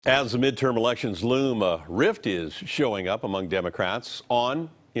As the midterm elections loom, a rift is showing up among Democrats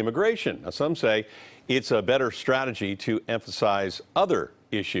on immigration. Now, some say it's a better strategy to emphasize other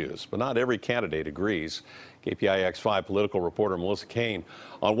issues, but not every candidate agrees. KPIX 5 political reporter Melissa Caen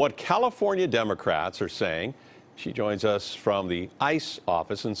on what California Democrats are saying. She joins us from the ICE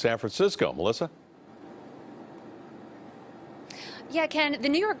office in San Francisco. Melissa? Yeah, Ken, the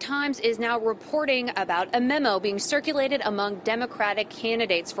New York Times is now reporting about a memo being circulated among Democratic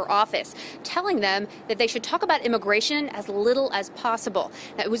candidates for office, telling them that they should talk about immigration as little as possible.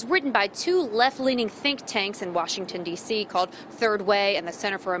 Now, it was written by two left-leaning think tanks in Washington, D.C. called Third Way and the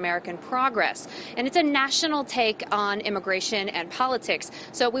Center for American Progress. And it's a national take on immigration and politics.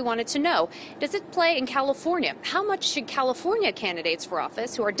 So we wanted to know, does it play in California? How much should California candidates for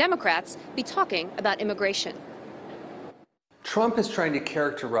office who are Democrats be talking about immigration? Trump is trying to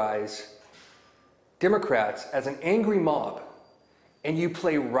characterize Democrats as an angry mob, and you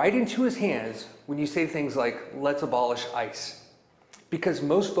play right into his hands when you say things like, let's abolish ICE, because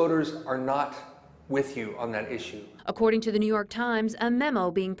most voters are not with you on that issue. According to the New York Times, a memo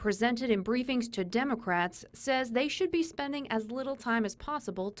being presented in briefings to Democrats says they should be spending as little time as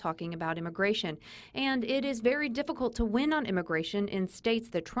possible talking about immigration. And it is very difficult to win on immigration in states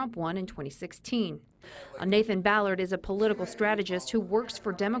that Trump won in 2016. Nathan Ballard is a political strategist who works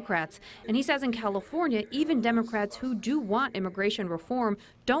for Democrats, and he says in California, even Democrats who do want immigration reform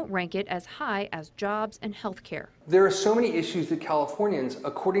don't rank it as high as jobs and health care. There are so many issues that Californians,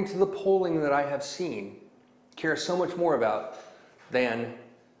 according to the polling that I have seen, care so much more about than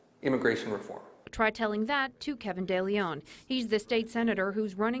immigration reform. Try telling that to Kevin De Leon. He's the state senator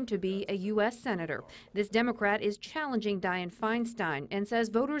who's running to be a U.S. senator. This Democrat is challenging Dianne Feinstein and says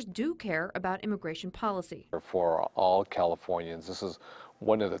voters do care about immigration policy. For all Californians, this is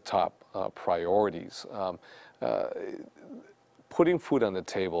one of the top priorities. Putting food on the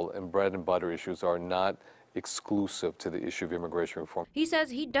table and bread and butter issues are not exclusive to the issue of immigration reform. He says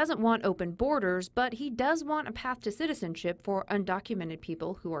he doesn't want open borders, but he does want a path to citizenship for undocumented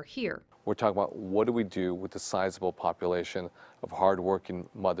people who are here. We're talking about what do we do with the sizable population of hardworking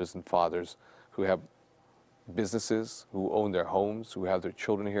mothers and fathers who have businesses, who own their homes, who have their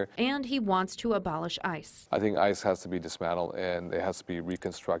children here. And he wants to abolish ICE. I think ICE has to be dismantled and it has to be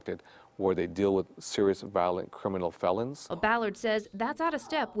reconstructed where they deal with serious violent criminal felons. Well, Ballard says that's out of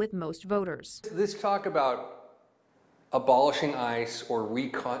step with most voters. This talk about abolishing ICE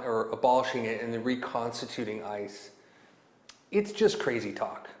or abolishing it and then reconstituting ICE, it's just crazy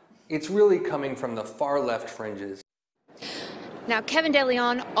talk. It's really coming from the far left fringes. Now, Kevin De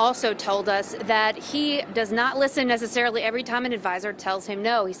Leon also told us that he does not listen necessarily every time an advisor tells him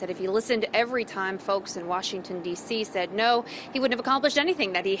no. He said if he listened every time folks in Washington, D.C. said no, he wouldn't have accomplished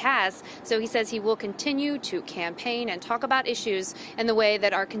anything that he has. So he says he will continue to campaign and talk about issues in the way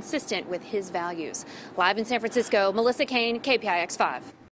that are consistent with his values. Live in San Francisco, Melissa Caen, KPIX 5.